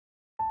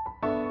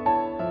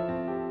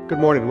Good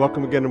morning.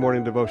 Welcome again to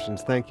Morning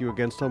Devotions. Thank you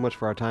again so much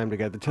for our time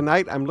together.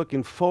 Tonight, I'm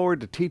looking forward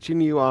to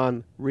teaching you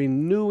on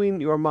renewing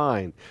your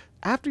mind.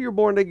 After you're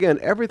born again,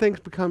 everything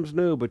becomes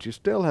new, but you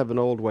still have an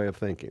old way of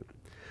thinking.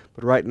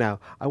 But right now,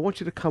 I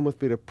want you to come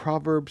with me to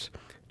Proverbs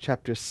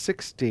chapter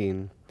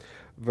 16,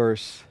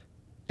 verse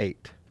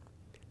 8.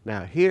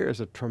 Now, here is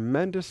a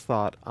tremendous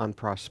thought on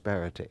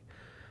prosperity,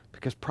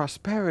 because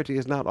prosperity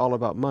is not all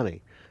about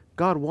money.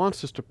 God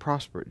wants us to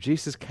prosper.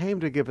 Jesus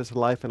came to give us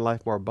life and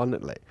life more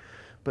abundantly.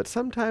 But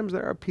sometimes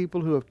there are people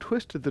who have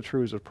twisted the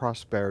truths of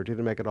prosperity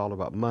to make it all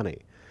about money.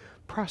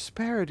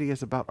 Prosperity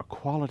is about a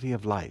quality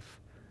of life.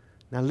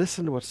 Now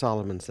listen to what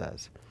Solomon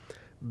says.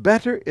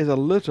 Better is a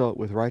little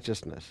with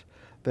righteousness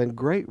than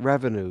great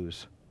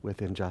revenues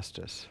with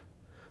injustice.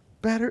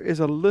 Better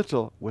is a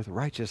little with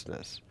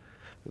righteousness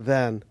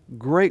than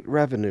great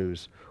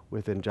revenues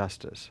with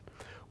injustice.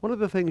 One of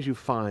the things you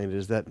find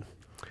is that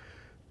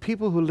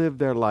people who live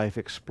their life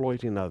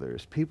exploiting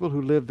others, people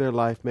who live their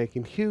life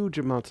making huge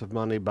amounts of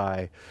money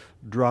by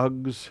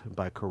drugs,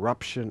 by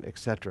corruption,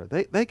 etc.,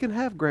 they can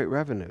have great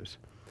revenues.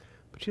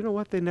 But you know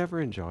what? They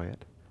never enjoy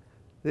it.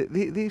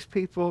 These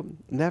people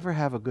never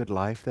have a good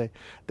life. They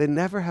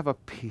never have a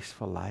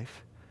peaceful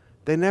life.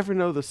 They never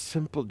know the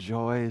simple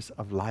joys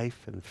of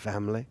life and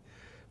family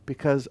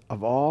because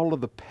of all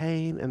of the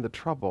pain and the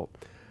trouble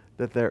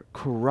that their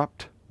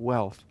corrupt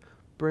wealth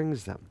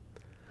brings them.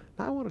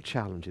 Now, I want to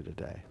challenge you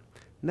today.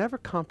 Never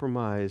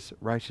compromise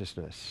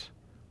righteousness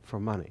for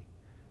money,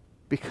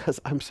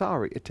 because I'm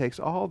sorry, it takes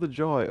all the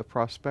joy of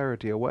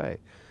prosperity away.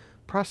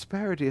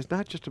 Prosperity is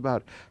not just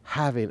about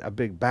having a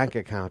big bank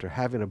account or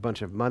having a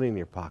bunch of money in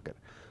your pocket.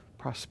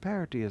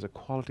 Prosperity is a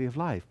quality of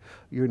life.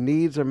 Your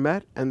needs are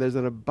met and there's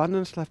an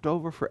abundance left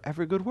over for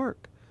every good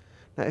work.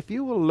 Now, if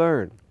you will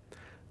learn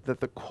that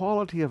the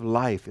quality of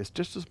life is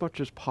just as much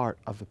as part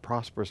of the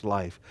prosperous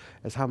life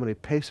as how many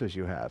pesos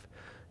you have,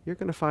 you're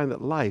going to find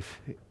that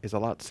life is a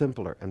lot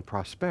simpler and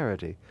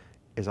prosperity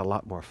is a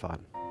lot more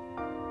fun.